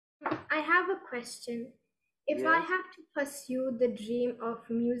I have a question. If I Yes. have to pursue the dream of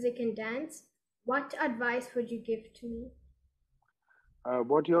music and dance, what advice would you give to me?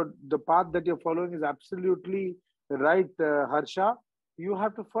 The path that you're following is absolutely right, Harsha. You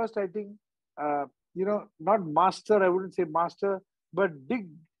have to first, I think, uh, not master. I wouldn't say master, but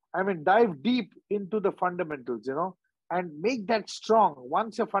dive deep into the fundamentals. And make that strong.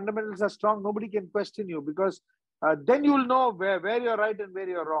 Once your fundamentals are strong, nobody can question you because then you will know where you're right and where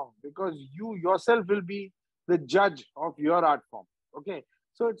you're wrong because you yourself will be the judge of your art form. Okay,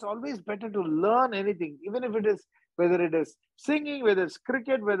 so it's always better to learn anything, even if it is whether it is singing, whether it's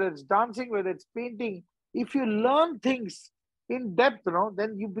cricket, whether it's dancing, whether it's painting. If you learn things in depth,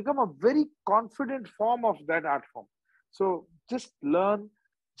 then you become a very confident form of that art form. So just learn,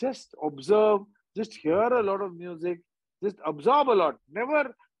 just observe, just hear a lot of music, just absorb a lot.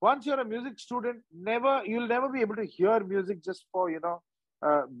 Never, once you're a music student, you'll never be able to hear music just for,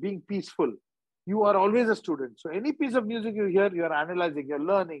 being peaceful. You are always a student. So any piece of music you hear, you're analyzing, you're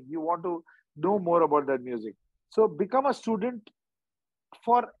learning, you want to know more about that music. So become a student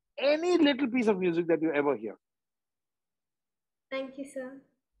for any little piece of music that you ever hear. Thank you, sir.